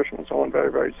 malnutrition, and so on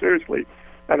very, very seriously,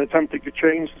 and attempting to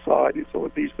change society so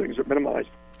that these things are minimized.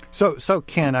 So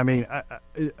Ken, I mean,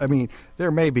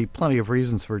 there may be plenty of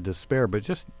reasons for despair, but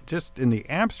just in the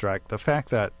abstract, the fact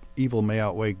that evil may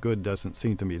outweigh good doesn't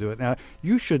seem to me to do it. Now,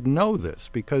 you should know this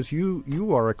because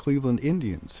you are a Cleveland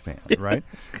Indians fan, right?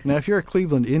 Now, if you're a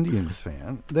Cleveland Indians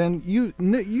fan, then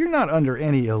you're not under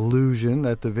any illusion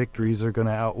that the victories are going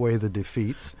to outweigh the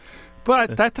defeats.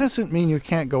 But that doesn't mean you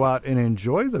can't go out and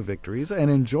enjoy the victories and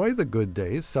enjoy the good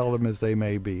days, seldom as they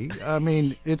may be. I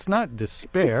mean, it's not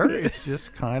despair. It's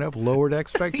just kind of lowered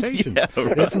expectations. Yeah,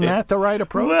 right. Isn't that the right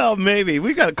approach? Well, maybe.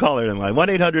 We got a caller in line.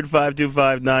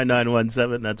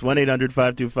 1-800-525-9917. That's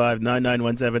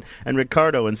 1-800-525-9917. And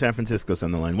Ricardo in San Francisco's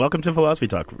on the line. Welcome to Philosophy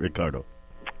Talk, Ricardo.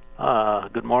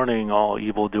 Good morning, all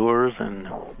evildoers and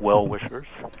well-wishers.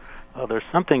 There's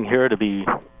something here to be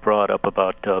brought up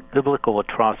about biblical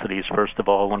atrocities, first of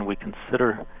all, when we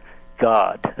consider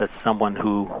God as someone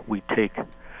who we take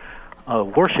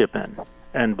worship in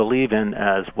and believe in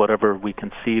as whatever we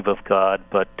conceive of God.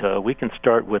 But we can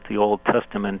start with the Old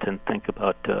Testament and think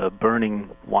about burning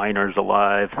whiners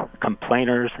alive,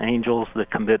 complainers, angels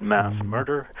that commit mass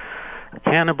murder,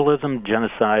 cannibalism,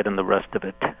 genocide, and the rest of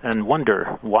it, and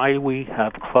wonder why we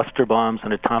have cluster bombs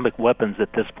and atomic weapons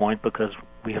at this point, because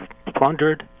we have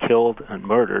plundered, killed, and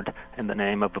murdered in the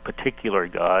name of a particular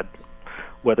God,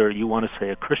 whether you want to say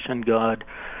a Christian God,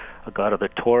 a God of the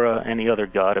Torah, any other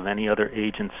God of any other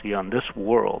agency on this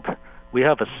world. We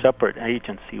have a separate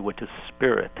agency, which is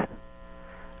spirit.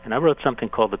 And I wrote something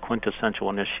called The Quintessential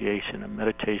Initiation, a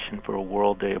meditation for a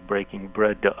world day of breaking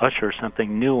bread, to usher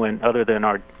something new in other than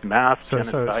our mass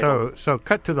genocidal. So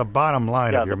cut to the bottom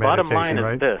line of your meditation, the bottom line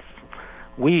right? is this.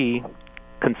 We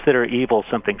consider evil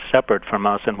something separate from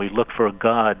us, and we look for a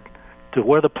God to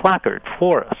wear the placard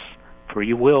for us.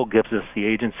 Free will gives us the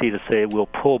agency to say we'll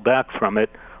pull back from it,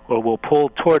 or we'll pull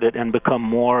toward it and become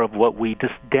more of what we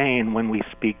disdain when we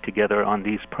speak together on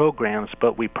these programs,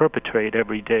 but we perpetrate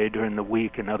every day during the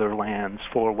week in other lands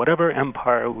for whatever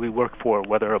empire we work for,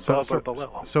 whether above or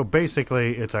below. So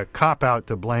basically, it's a cop-out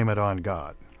to blame it on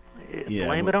God.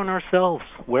 Blame it on ourselves.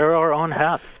 Wear our own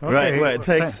hats. Okay. Right.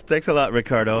 Thanks a lot,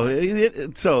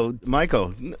 Ricardo. So,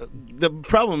 Michael, the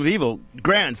problem of evil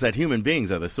grants that human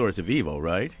beings are the source of evil,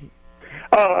 right?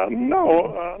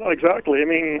 No, not exactly. I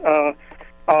mean,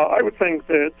 I would think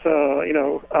that,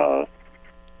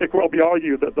 it could well be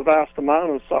argued that the vast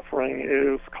amount of suffering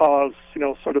is caused,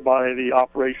 sort of by the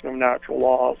operation of natural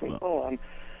laws and so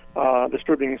on,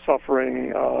 distributing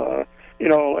suffering,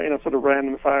 in a sort of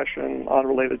random fashion,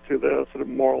 unrelated to the sort of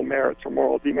moral merits or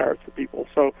moral demerits of people.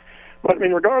 So, but I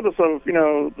mean, regardless of,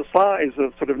 the size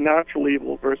of sort of natural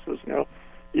evil versus,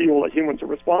 evil that humans are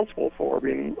responsible for, I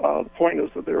mean, the point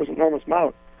is that there is an enormous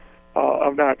amount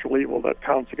of natural evil that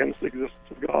counts against the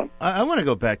existence of God. I want to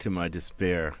go back to my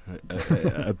despair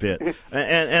a bit,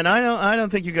 and I don't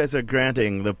think you guys are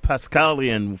granting the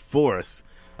Pascalian force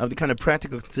of the kind of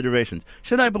practical considerations.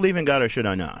 Should I believe in God or should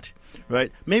I not?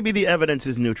 Right? Maybe the evidence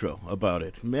is neutral about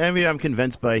it. Maybe I'm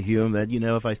convinced by Hume that,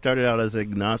 if I started out as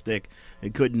agnostic,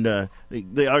 it couldn't.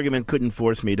 The argument couldn't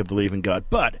force me to believe in God.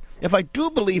 But if I do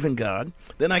believe in God,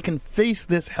 then I can face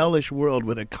this hellish world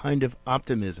with a kind of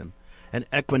optimism and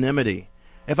equanimity.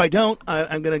 If I don't,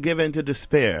 I'm going to give in to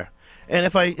despair. And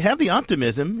if I have the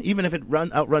optimism, even if it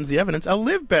outruns the evidence, I'll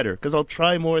live better because I'll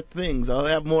try more things. I'll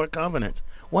have more confidence.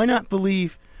 Why not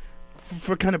believe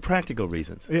for kind of practical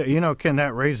reasons? Yeah, Ken,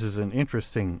 that raises an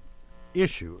interesting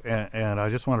issue. And I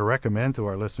just want to recommend to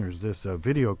our listeners this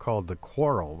video called The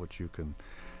Quarrel, which you can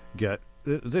get.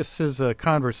 This is a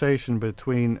conversation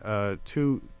between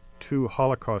two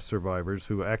Holocaust survivors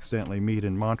who accidentally meet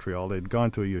in Montreal. They'd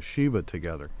gone to a yeshiva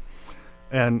together.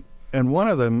 And one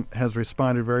of them has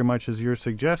responded very much as you're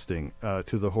suggesting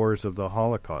to the horrors of the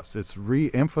Holocaust. It's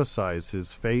re-emphasized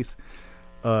his faith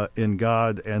in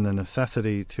God and the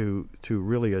necessity to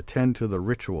really attend to the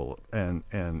ritual and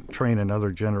train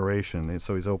another generation. And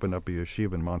so he's opened up a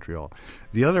yeshiva in Montreal.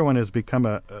 The other one has become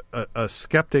a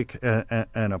skeptic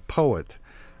and a poet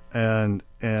and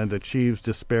achieves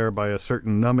despair by a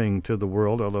certain numbing to the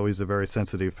world, although he's a very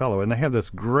sensitive fellow. And they have this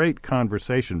great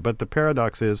conversation. But the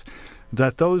paradox is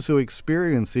that those who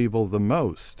experience evil the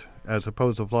most, as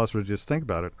opposed to philosophers just think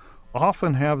about it,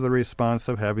 often have the response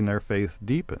of having their faith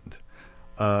deepened.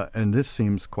 And this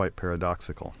seems quite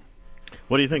paradoxical.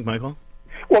 What do you think, Michael?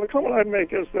 Well, the comment I'd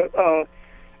make is that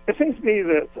it seems to me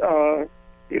that,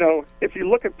 if you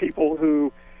look at people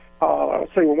who,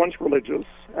 say, were once religious,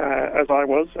 as I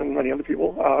was and many other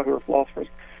people who are philosophers,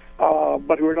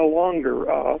 but who are no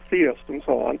longer theists and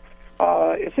so on,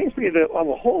 it seems to me that on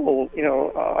the whole,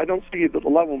 I don't see that the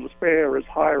level of despair is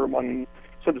higher among,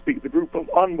 so to speak, the group of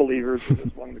unbelievers than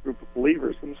is among the group of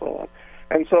believers and so on.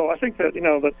 And so I think that,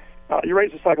 that you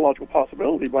raise a psychological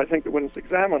possibility, but I think that when it's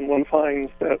examined, one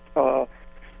finds that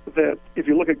that if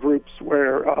you look at groups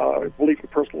where belief in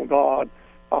personal God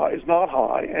is not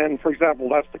high, and, for example,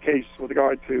 that's the case with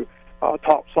regard to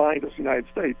top scientists in the United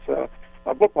States.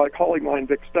 A book by a colleague of mine,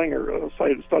 Dick Stenger,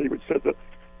 cited a study which said that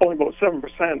only about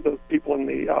 7% of people in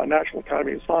the National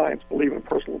Academy of Science believe in a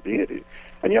personal deity.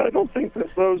 And yet I don't think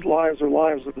that those lives are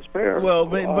lives of despair. Well,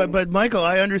 but Michael,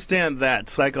 I understand that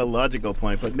psychological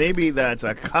point, but maybe that's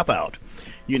a cop-out,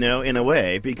 in a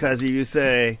way, because you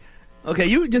say, okay,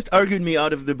 you just argued me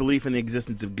out of the belief in the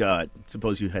existence of God.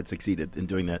 Suppose you had succeeded in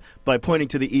doing that by pointing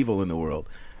to the evil in the world.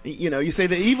 You say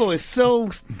the evil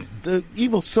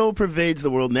so pervades the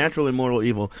world, natural and moral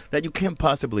evil, that you can't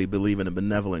possibly believe in a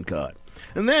benevolent God.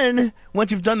 And then,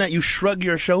 once you've done that, you shrug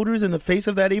your shoulders in the face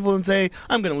of that evil and say,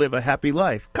 I'm going to live a happy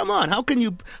life. Come on, how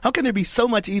can there be so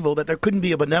much evil that there couldn't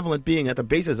be a benevolent being at the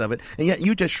basis of it, and yet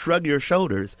you just shrug your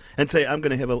shoulders and say, I'm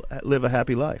going to live a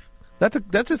happy life? That's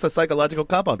just a psychological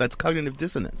cop-out. That's cognitive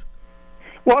dissonance.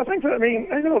 Well, I think that,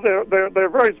 there are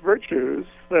various virtues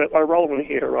that are relevant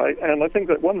here, right? And I think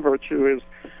that one virtue is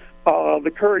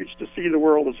the courage to see the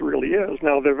world as it really is.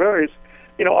 Now, there are various,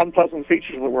 unpleasant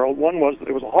features of the world. One was that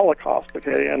it was a Holocaust,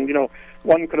 okay? And,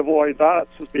 one could avoid that,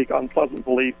 so to speak, unpleasant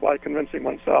belief by convincing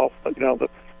oneself that, that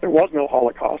there was no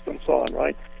Holocaust and so on,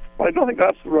 right? But I don't think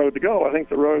that's the road to go. I think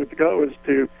the road to go is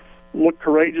to look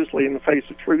courageously in the face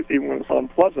of truth, even when it's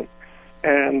unpleasant.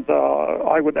 And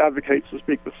I would advocate, so to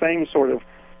speak, the same sort of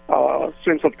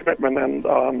commitment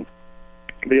and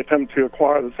the attempt to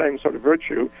acquire the same sort of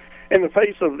virtue in the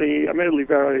face of the admittedly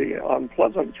very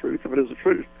unpleasant truth, if it is a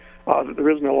truth, that there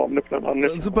is no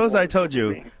omnipotent. Suppose I told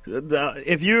you,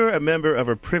 if you're a member of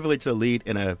a privileged elite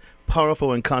in a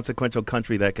powerful and consequential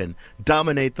country that can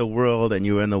dominate the world, and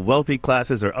you're in the wealthy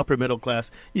classes or upper middle class,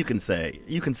 you can say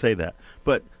that.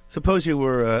 But suppose you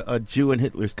were a Jew in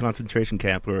Hitler's concentration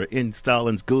camp, or in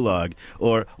Stalin's gulag,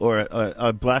 or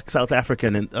a black South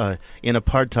African in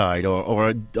apartheid,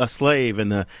 or a slave in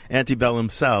the antebellum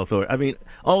South, or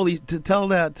all these. To tell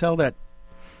that.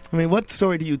 What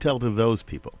story do you tell to those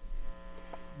people?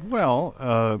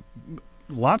 Well,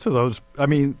 lots of those.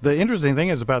 The interesting thing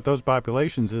is about those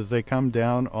populations is they come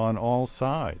down on all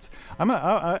sides. I'm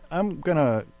going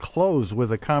to close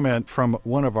with a comment from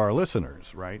one of our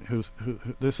listeners, right? Who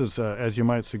this is, as you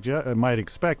might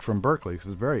expect from Berkeley. This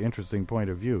is a very interesting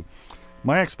point of view.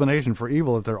 My explanation for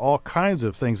evil is that there are all kinds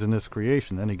of things in this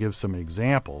creation. Then he gives some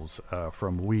examples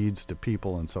from weeds to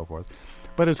people and so forth.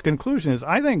 But his conclusion is,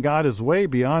 I think God is way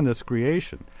beyond this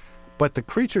creation. But the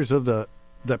creatures that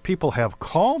people have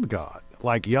called God,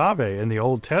 like Yahweh in the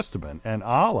Old Testament and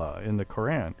Allah in the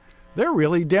Quran, they're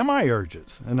really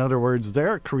demiurges. In other words,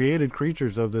 they're created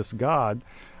creatures of this God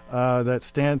that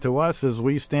stand to us as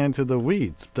we stand to the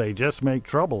weeds. They just make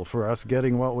trouble for us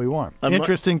getting what we want.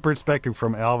 Interesting perspective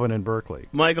from Alvin in Berkeley.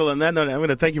 Michael, on that note, I'm going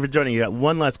to thank you for joining. You got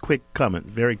one last quick comment,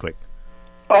 very quick.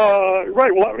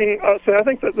 Right. Well, I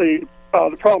think that the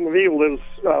problem of evil is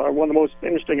one of the most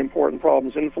interesting, important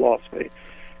problems in philosophy.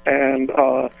 And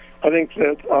I think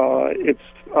that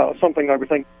it's something I would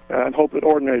think and hope that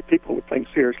ordinary people would think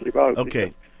seriously about.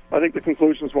 Okay. I think the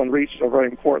conclusions one reached are very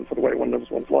important for the way one lives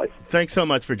one's life. Thanks so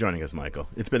much for joining us, Michael.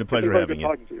 It's been a pleasure having you.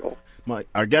 Talking to you all.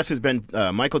 Our guest has been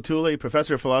Michael Tooley,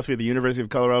 professor of philosophy at the University of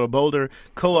Colorado Boulder,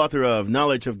 co-author of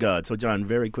Knowledge of God. So, John,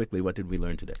 very quickly, what did we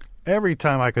learn today? Every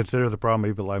time I consider the problem of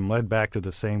evil, I'm led back to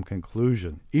the same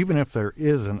conclusion. Even if there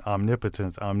is an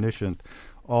omnipotent, omniscient,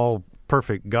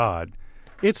 all-perfect God,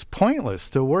 it's pointless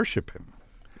to worship him,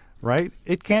 right?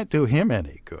 It can't do him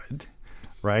any good.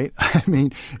 Right? I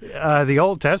mean, the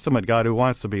Old Testament God who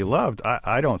wants to be loved,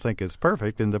 I don't think is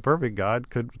perfect, and the perfect God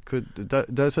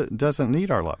doesn't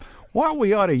need our love. What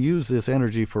we ought to use this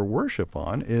energy for worship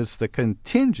on is the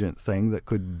contingent thing that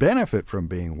could benefit from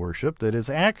being worshipped, that is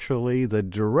actually the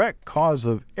direct cause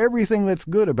of everything that's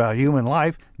good about human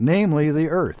life, namely the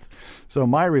earth. So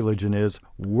my religion is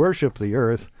worship the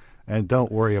earth, and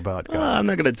don't worry about God. I'm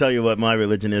not going to tell you what my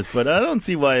religion is, but I don't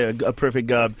see why a perfect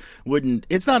God wouldn't.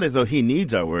 It's not as though he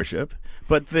needs our worship,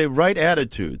 but the right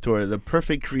attitude toward the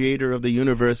perfect creator of the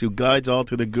universe who guides all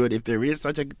to the good, if there is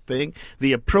such a thing,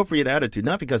 the appropriate attitude,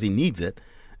 not because he needs it,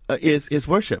 is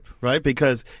worship, right?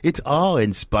 Because it's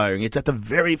awe-inspiring. It's at the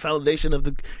very foundation of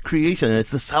the creation, and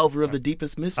it's the salver of the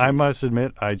deepest mysteries. I must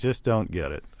admit, I just don't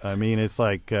get it. I mean, it's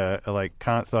like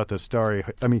Kant thought the starry...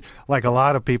 I mean, like a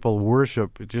lot of people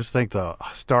worship, just think the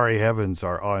starry heavens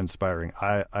are awe-inspiring.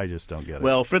 I just don't get it.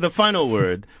 Well, for the final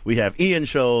word, we have Ian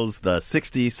Scholes, the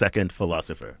 60-second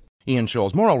philosopher. Ian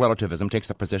Scholes, moral relativism takes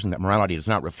the position that morality does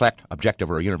not reflect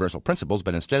objective or universal principles,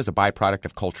 but instead is a byproduct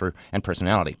of culture and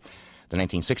personality. The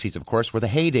 1960s, of course, were the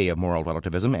heyday of moral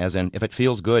relativism, as in, if it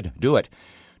feels good, do it.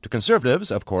 To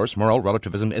conservatives, of course, moral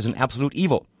relativism is an absolute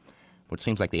evil, which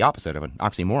seems like the opposite of an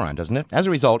oxymoron, doesn't it? As a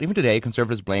result, even today,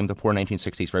 conservatives blame the poor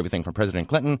 1960s for everything from President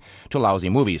Clinton to lousy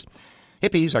movies.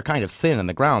 Hippies are kind of thin on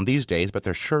the ground these days, but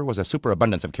there sure was a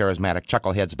superabundance of charismatic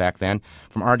chuckleheads back then,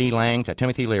 from R.D. Laing to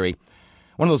Timothy Leary.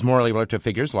 One of those morally relative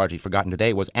figures, largely forgotten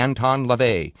today, was Anton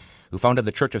LaVey, who founded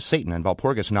the Church of Satan in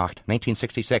Walpurgisnacht,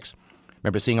 1966.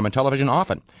 Remember seeing him on television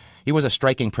often. He was a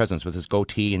striking presence with his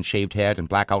goatee and shaved head and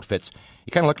black outfits.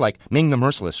 He kind of looked like Ming the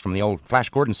Merciless from the old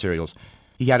Flash Gordon serials.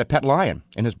 He had a pet lion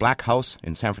in his black house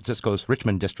in San Francisco's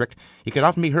Richmond district. He could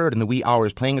often be heard in the wee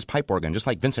hours playing his pipe organ, just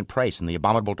like Vincent Price in The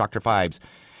Abominable Dr. Phibes.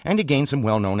 And he gained some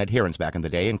well-known adherents back in the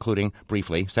day, including,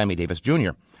 briefly, Sammy Davis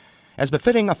Jr. As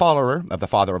befitting a follower of the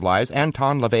father of lies,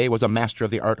 Anton LaVey was a master of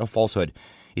the art of falsehood.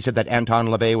 He said that Anton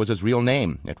LaVey was his real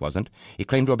name. It wasn't. He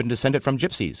claimed to have been descended from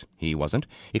gypsies. He wasn't.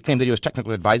 He claimed that he was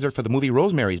technical advisor for the movie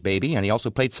Rosemary's Baby, and he also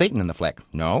played Satan in the flick.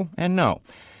 No, and no.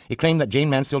 He claimed that Jane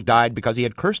Mansfield died because he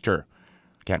had cursed her.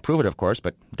 Can't prove it, of course,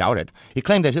 but doubt it. He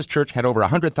claimed that his church had over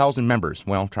 100,000 members.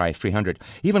 Well, try 300.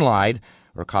 He even lied,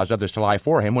 or caused others to lie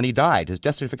for him when he died. His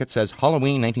death certificate says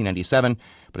Halloween 1997,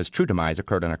 but his true demise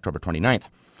occurred on October 29th.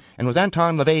 And was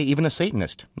Anton LaVey even a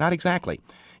Satanist? Not exactly.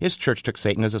 His church took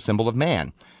Satan as a symbol of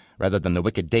man, rather than the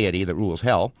wicked deity that rules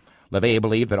hell. LaVey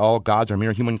believed that all gods are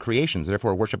mere human creations,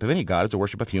 therefore worship of any god is a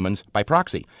worship of humans by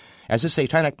proxy. As his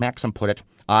satanic maxim put it,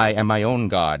 I am my own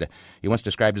god. He once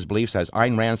described his beliefs as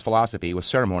Ayn Rand's philosophy with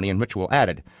ceremony and ritual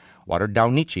added. Watered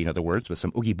down Nietzsche, in other words, with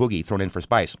some oogie-boogie thrown in for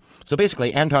spice. So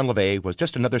basically, Anton LaVey was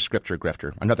just another scripture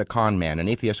grifter, another con man, an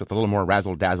atheist with a little more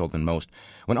razzle-dazzle than most.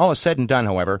 When all is said and done,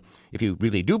 however, if you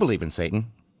really do believe in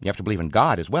Satan, you have to believe in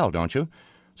God as well, don't you?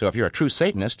 So if you're a true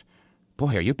Satanist,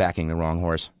 boy, are you backing the wrong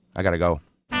horse. I gotta go.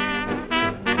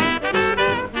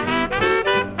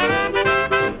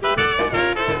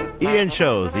 Ian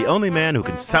Scholes, the only man who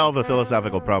can solve a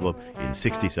philosophical problem in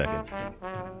 60 seconds.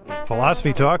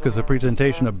 Philosophy Talk is a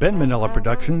presentation of Ben Manila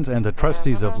Productions and the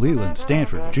trustees of Leland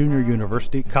Stanford Junior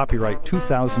University, copyright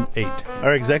 2008.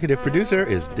 Our executive producer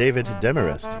is David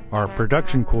Demarest. Our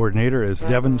production coordinator is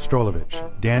Devin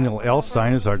Strolovich. Daniel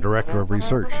Elstein is our director of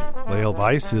research. Lael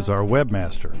Weiss is our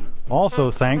webmaster.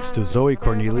 Also thanks to Zoe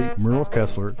Corneli, Merle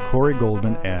Kessler, Corey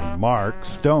Goldman, and Mark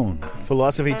Stone.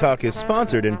 Philosophy Talk is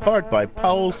sponsored in part by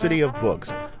Powell City of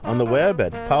Books on the web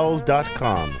at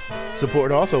powells.com.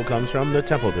 Support also comes from the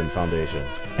Templeton Foundation.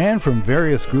 And from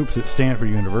various groups at Stanford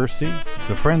University,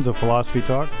 the Friends of Philosophy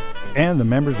Talk, and the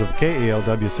members of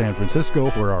KALW San Francisco,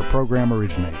 where our program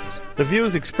originates. The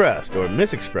views expressed or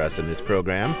misexpressed in this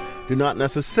program do not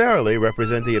necessarily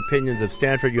represent the opinions of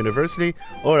Stanford University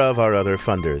or of our other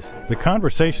funders. The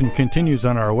conversation continues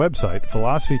on our website,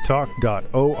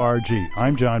 philosophytalk.org.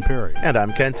 I'm John Perry. And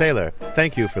I'm Ken Taylor.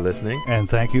 Thank you for listening. And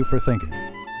thank you for thinking.